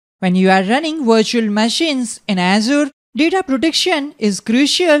When you are running virtual machines in Azure, data protection is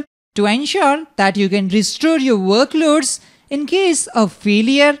crucial to ensure that you can restore your workloads in case of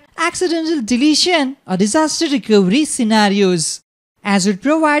failure, accidental deletion, or disaster recovery scenarios. Azure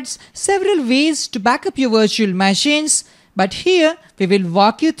provides several ways to back up your virtual machines, but here we will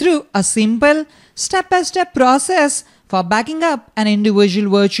walk you through a simple step-by-step process for backing up an individual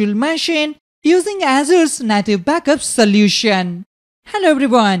virtual machine using Azure's native backup solution. Hello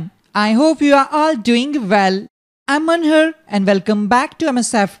everyone, I hope you are all doing well. I'm Manhar and welcome back to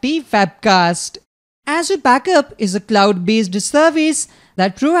MSFT WebCast. Azure Backup is a cloud-based service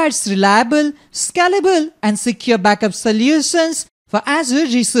that provides reliable, scalable, and secure backup solutions for Azure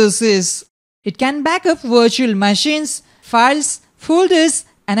resources. It can back up virtual machines, files, folders,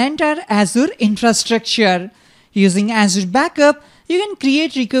 and entire Azure infrastructure. Using Azure Backup, you can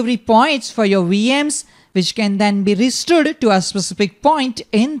create recovery points for your VMs, which can then be restored to a specific point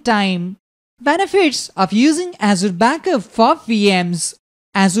in time. Benefits of using Azure Backup for VMs.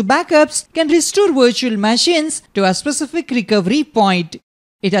 Azure Backups can restore virtual machines to a specific recovery point.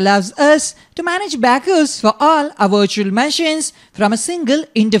 It allows us to manage backups for all our virtual machines from a single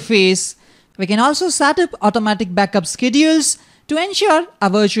interface. We can also set up automatic backup schedules to ensure our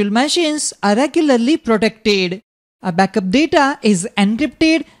virtual machines are regularly protected. Our backup data is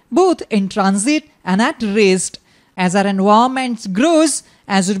encrypted both in transit and at rest. As our environment grows,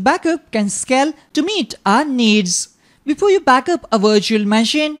 Azure Backup can scale to meet our needs. Before you back up a virtual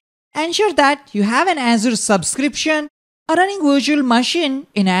machine, ensure that you have an Azure subscription, a running virtual machine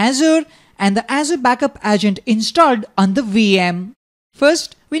in Azure, and the Azure Backup agent installed on the VM.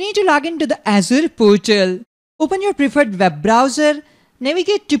 First, we need to log into the Azure portal. Open your preferred web browser,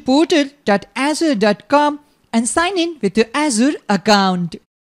 navigate to portal.azure.com and sign in with your Azure account.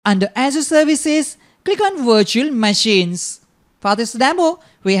 Under Azure Services, click on Virtual Machines. For this demo,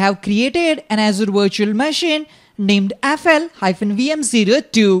 we have created an Azure virtual machine named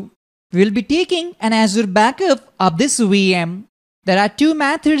FL-VM02. We will be taking an Azure backup of this VM. There are two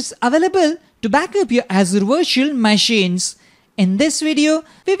methods available to back up your Azure virtual machines. In this video,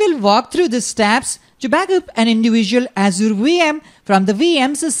 we will walk through the steps to back up an individual Azure VM from the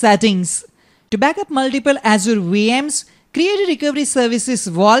VM's settings. To back up multiple Azure VMs, create a recovery services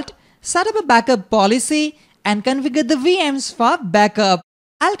vault, set up a backup policy, and configure the VMs for backup.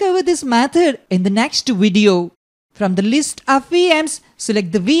 I'll cover this method in the next video. From the list of VMs,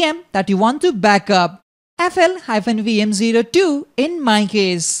 select the VM that you want to back up. FL-VM02 in my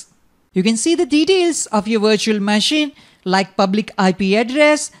case. You can see the details of your virtual machine like public IP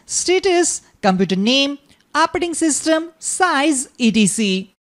address, status, computer name, operating system, size, etc.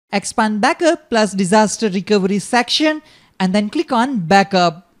 Expand Backup plus Disaster Recovery section and then click on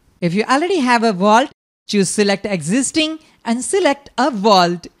Backup. If you already have a vault, choose Select Existing and select a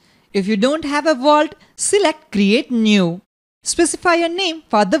vault. If you don't have a vault, select Create New. Specify your name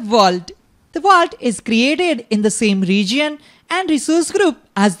for the vault. The vault is created in the same region and resource group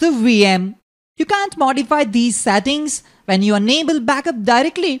as the VM. You can't modify these settings when you enable backup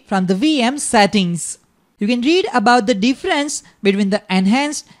directly from the VM settings. You can read about the difference between the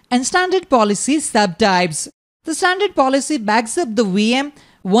enhanced and standard policy subtypes. The standard policy backs up the VM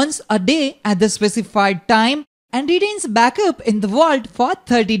once a day at the specified time and retains backup in the vault for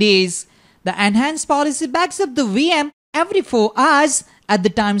 30 days. The enhanced policy backs up the VM every 4 hours at the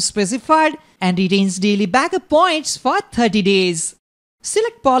time specified and retains daily backup points for 30 days.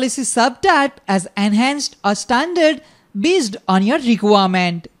 Select policy subtype as enhanced or standard based on your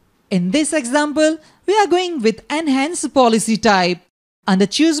requirement. In this example, we are going with enhanced policy type. Under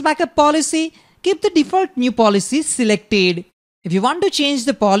Choose Backup Policy, keep the default new policy selected. If you want to change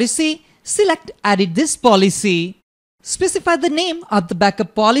the policy, select Edit this policy. Specify the name of the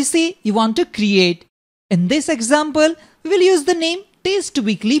backup policy you want to create. In this example, we will use the name Test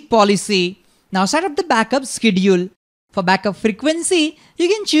Weekly Policy. Now set up the backup schedule. For backup frequency, you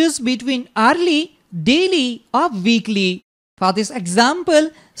can choose between hourly, daily, or weekly. For this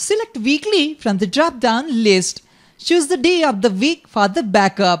example, select weekly from the drop-down list. Choose the day of the week for the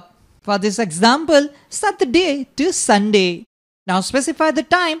backup. For this example, set the day to Sunday. Now specify the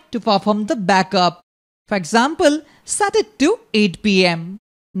time to perform the backup. For example, set it to 8 p.m.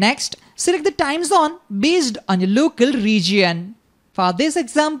 Next, select the time zone based on your local region. For this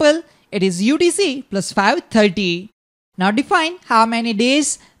example, it is UTC plus 5:30. Now define how many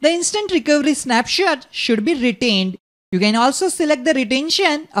days the instant recovery snapshot should be retained. You can also select the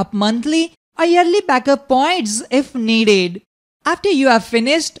retention of monthly or yearly backup points if needed. After you have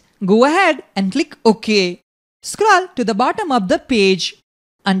finished, go ahead and click OK. Scroll to the bottom of the page.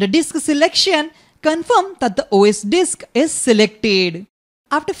 Under disk selection, confirm that the OS disk is selected.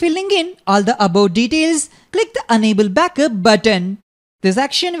 After filling in all the above details, click the Enable Backup button. This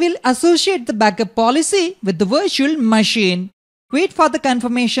action will associate the backup policy with the virtual machine. Wait for the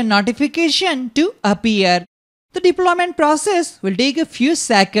confirmation notification to appear. The deployment process will take a few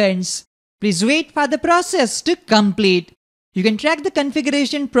seconds. Please wait for the process to complete. You can track the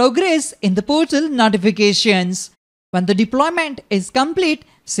configuration progress in the portal notifications. When the deployment is complete,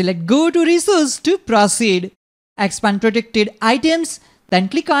 select Go to Resource to proceed. Expand protected items, then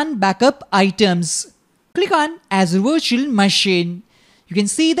click on Backup Items. Click on Azure Virtual Machine. You can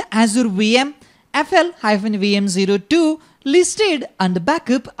see the Azure VM FL-VM02 listed under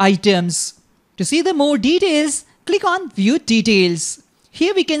Backup Items. To see the more details, click on View Details.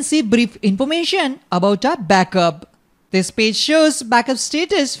 Here we can see brief information about our backup. This page shows backup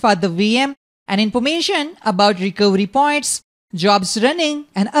status for the VM and information about recovery points, jobs running,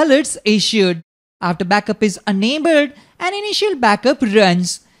 and alerts issued. After backup is enabled, an initial backup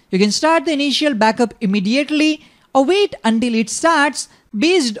runs. You can start the initial backup immediately or wait until it starts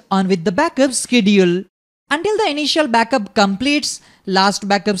based on with the backup schedule. Until the initial backup completes, last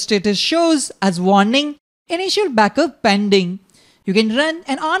backup status shows as warning, initial backup pending. You can run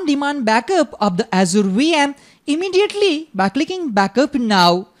an on-demand backup of the Azure VM immediately by clicking Backup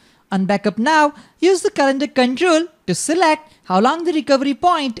Now. On Backup Now, use the calendar control to select how long the recovery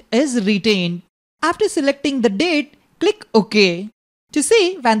point is retained. After selecting the date, click OK. To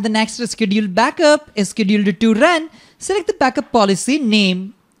see when the next scheduled backup is scheduled to run, select the backup policy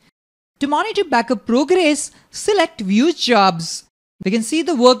name. To monitor backup progress, select View Jobs. We can see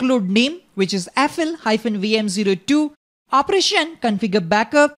the workload name, which is FL-VM02, Operation Configure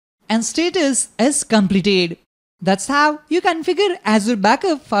Backup, and status is completed. That's how you configure Azure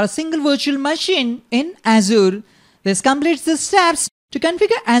Backup for a single virtual machine in Azure. This completes the steps to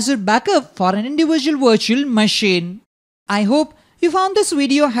configure Azure Backup for an individual virtual machine. I hope you found this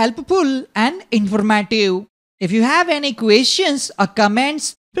video helpful and informative. If you have any questions or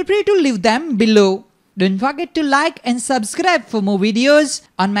comments, feel free to leave them below. Don't forget to like and subscribe for more videos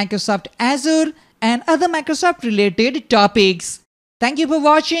on Microsoft Azure and other Microsoft related topics. Thank you for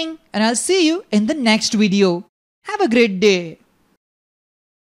watching, and I'll see you in the next video. Have a great day.